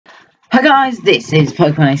Hi guys, this is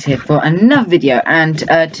Pokemon Ace here for another video, and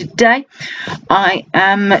today I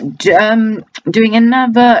am doing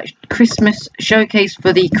another Christmas showcase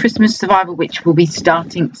for the Christmas Survival, which will be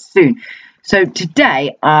starting soon. So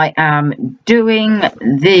today I am doing the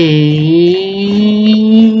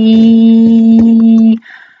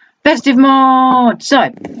Festive Mod. So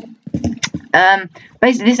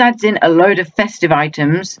basically this adds in a load of festive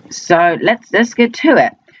items, so let's get to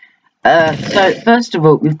it. So first of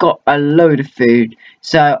all, we've got a load of food.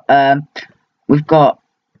 So we've got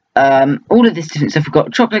all of this different stuff. We've got a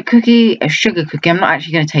chocolate cookie, a sugar cookie. I'm not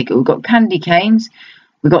actually going to take it. We've got candy canes.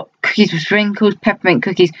 We've got cookies with sprinkles, peppermint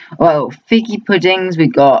cookies, figgy puddings.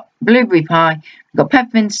 We've got blueberry pie. We've got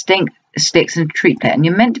peppermint sticks and a treat plate. And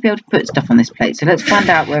you're meant to be able to put stuff on this plate. So let's find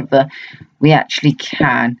out whether we actually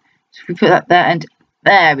can. So if we put that there, and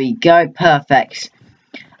there we go. Perfect.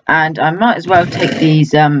 And I might as well take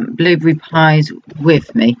these blueberry pies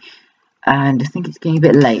with me. And I think it's getting a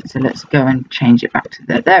bit late, so let's go and change it back to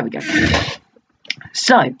there. There we go.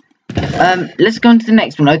 So, let's go on to the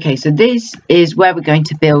next one. Okay, so this is where we're going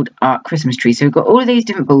to build our Christmas tree. So we've got all of these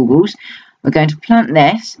different baubles. We're going to plant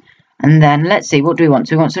this. And then, let's see, what do we want?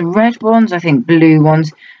 So we want some red ones, I think blue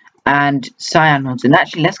ones, and cyan ones. And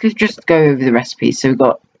actually, let's just go over the recipes. So we've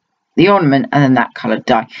got the ornament and then that coloured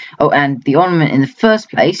dye. Oh, and the ornament in the first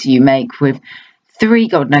place you make with 3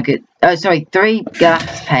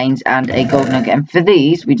 glass panes and a gold nugget. And for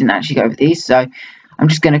these, we didn't actually go over these, so I'm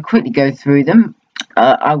just going to quickly go through them.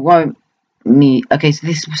 I won't need. Okay, so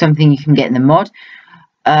this is something you can get in the mod.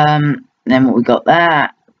 Then what we got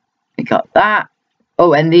there, we got that.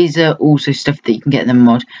 Oh, and these are also stuff that you can get in the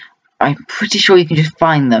mod. I'm pretty sure you can just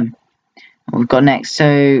find them. What we've got next,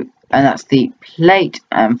 so. And that's the plate,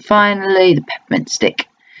 and finally the peppermint stick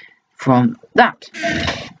from that.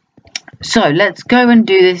 So let's go and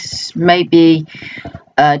do this maybe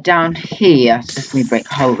down here. So let me break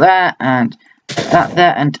a hole there and that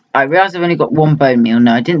there. And I realised I've only got 1 bone meal.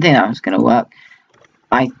 No, I didn't think that was going to work.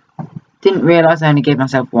 I didn't realise I only gave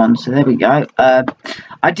myself 1. So there we go. I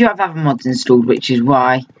do have other mods installed, which is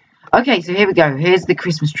why. Okay, so here we go. Here's the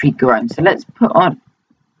Christmas tree grown. So let's put on.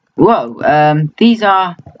 Whoa, these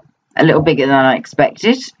are a little bigger than I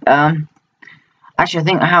expected. Actually, I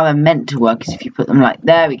think how they're meant to work is if you put them like,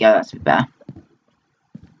 there we go, that's a bit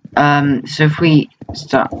better. So if we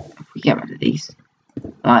get rid of these,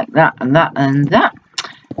 like that and that and that,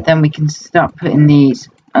 then we can start putting these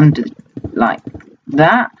under, like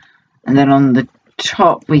that, and then on the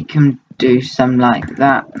top we can do some like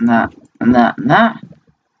that and that and that and that,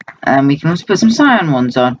 and we can also put some cyan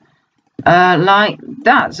ones on. Like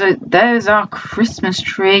that. So there's our Christmas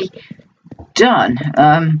tree done.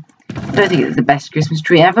 I don't think it's the best Christmas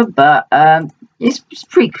tree ever, but it's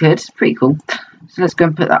pretty good. It's pretty cool. So let's go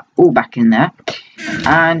and put that all back in there.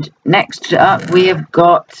 And next up we have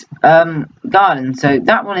got garden. So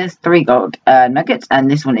that one is 3 gold nuggets, and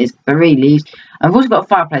this one is 3 leaves. I've also got a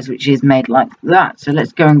fireplace which is made like that. So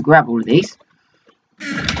let's go and grab all of these.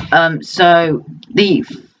 So the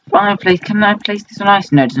fireplace, can I place this on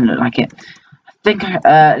ice? No, it doesn't look like it. I think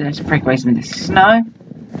let's break away some of this snow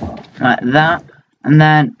like that, and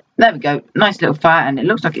then there we go, nice little fire, and it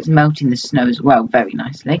looks like it's melting the snow as well very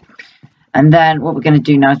nicely. And then what we're going to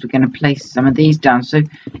do now is we're going to place some of these down. So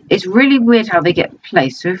it's really weird how they get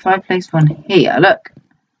placed. So if I place one here, look,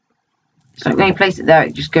 so when you place it there,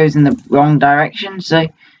 it just goes in the wrong direction. So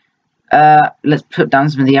let's put down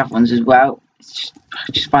some of the other ones as well.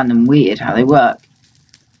 I just find them weird how they work.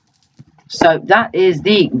 So that is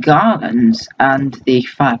the garlands and the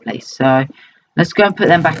fireplace. So let's go and put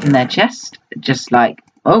them back in their chest. Just like,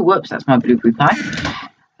 oh, whoops, that's my blueberry pie.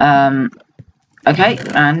 Okay,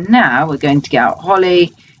 and now we're going to get out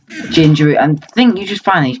holly, ginger, and I think you just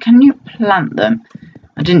find these. Can you plant them?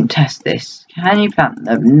 I didn't test this. Can you plant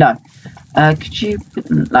them? No. Could you put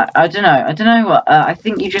them, like, I don't know what, I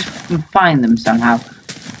think you just can find them somehow.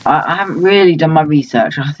 I haven't really done my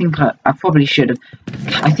research. I think I probably should have.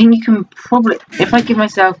 I think you can probably, if I give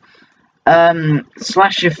myself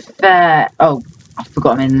slash of fair. Oh, I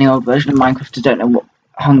forgot I'm in the old version of Minecraft. I don't know what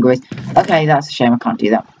hunger is. Okay, that's a shame. I can't do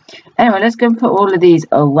that. Anyway, let's go and put all of these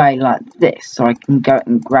away like this, so I can go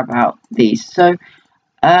and grab out these. So,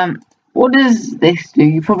 what does this do?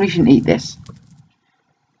 You probably shouldn't eat this.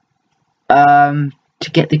 To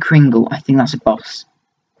get the Kringle, I think that's a boss.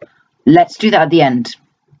 Let's do that at the end.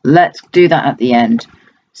 Let's do that at the end.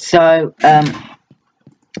 So,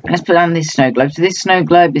 let's put down this snow globe. So this snow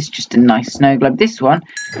globe is just a nice snow globe. This one,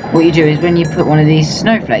 what you do is when you put one of these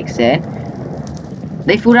snowflakes in,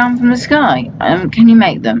 they fall down from the sky. Can you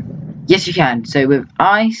make them? Yes, you can. So with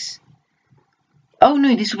ice. Oh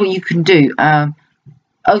no, this is what you can do.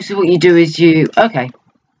 Oh, so what you do is you... Okay.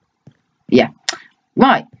 Yeah.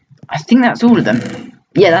 Right. I think that's all of them.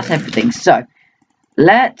 Yeah, that's everything. So,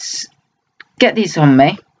 let's get these on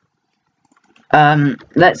me.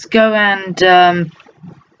 Let's go and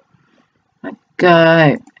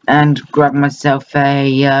grab myself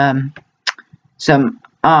a some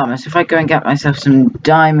armor. So if I go and get myself some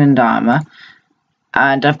diamond armor,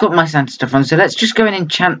 and I've got my Santa stuff on, so let's just go and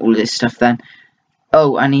enchant all this stuff then.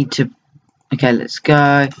 Oh, I need to... Okay, let's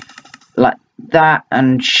go like that,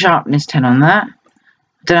 and sharpness 10 on that.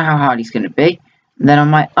 I don't know how hard he's going to be. And then on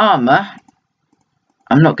my armor,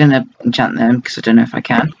 I'm not going to enchant them because I don't know if I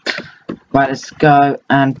can. Right, let's go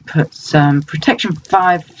and put some protection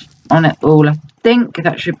 5 on it all. I think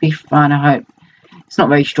that should be fine, I hope. It's not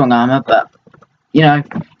very strong armor, but, you know,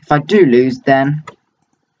 if I do lose, then...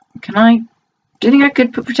 Can I... Do you think I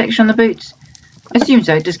could put protection on the boots? I assume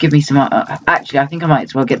so. It does give me some... actually, I think I might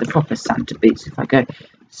as well get the proper Santa boots. If I go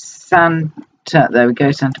Santa... There we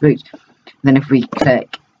go, Santa boots. Then if we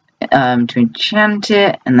click to enchant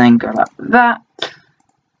it, and then go like that.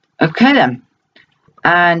 Okay, then.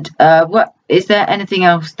 And what... Is there anything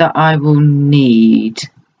else that I will need?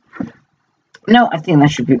 No, I think that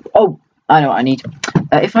should be... Oh, I know what I need.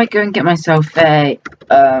 If I go and get myself a...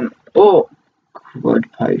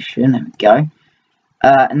 Awkward potion. There we go.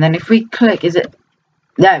 And then if we click, is it...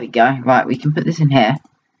 There we go. Right, we can put this in here.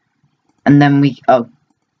 And then we... Oh.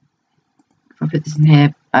 If I put this in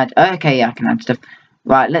here... Add... Okay, yeah, I can add stuff.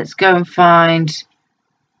 Right, let's go and find...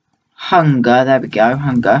 Hunger. There we go.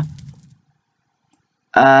 Hunger.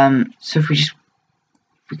 So if we just...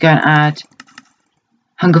 If we go and add...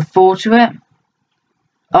 Hunger 4 to it.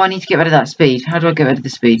 Oh, I need to get rid of that speed. How do I get rid of the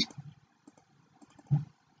speed?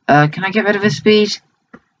 Can I get rid of the speed?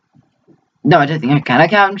 No, I don't think I can.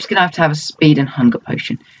 Okay, I'm just going to have a speed and hunger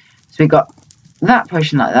potion. So we got that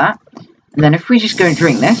potion like that. And then if we just go and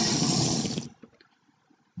drink this.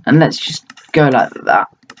 And let's just go like that.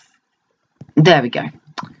 There we go.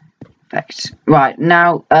 Perfect. Right,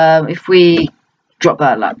 now, if we drop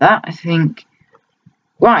that like that, I think...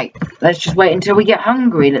 Right, let's just wait until we get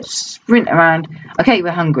hungry. Let's sprint around. Okay,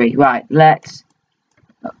 we're hungry. Right, let's...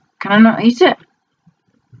 Can I not eat it?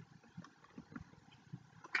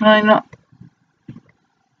 Can I not...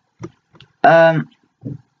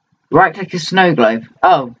 Right click a snow globe.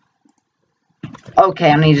 Oh.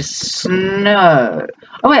 Okay, I need a snow...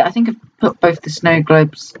 Oh wait, I think I've put both the snow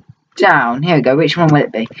globes down. Here we go. Which one will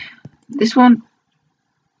it be? This one?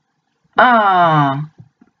 Ah.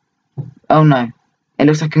 Oh no. It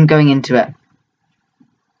looks like I'm going into it.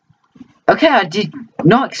 Okay, I did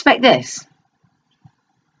not expect this.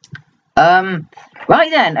 Right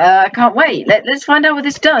then, I can't wait. Let's find out what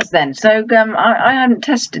this does then. So, I hadn't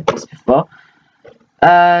tested this before.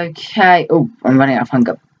 Okay. Oh, I'm running out of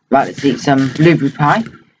hunger. Right, let's eat some blueberry pie.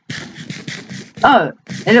 Oh,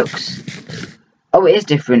 it looks... Oh, it is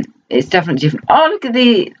different. It's definitely different. Oh, look at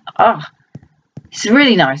the... Oh, it's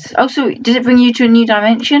really nice. Oh, so does it bring you to a new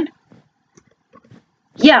dimension?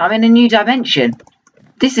 Yeah, I'm in a new dimension.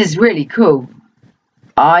 This is really cool.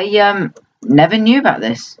 I never knew about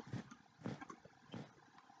this.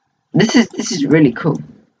 This is really cool.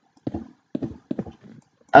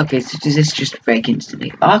 Okay, so does this just break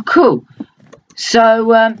instantly? Oh, cool.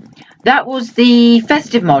 So that was the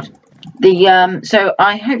festive mod. So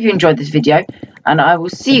I hope you enjoyed this video, and I will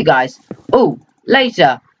see you guys all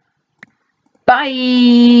later. Bye.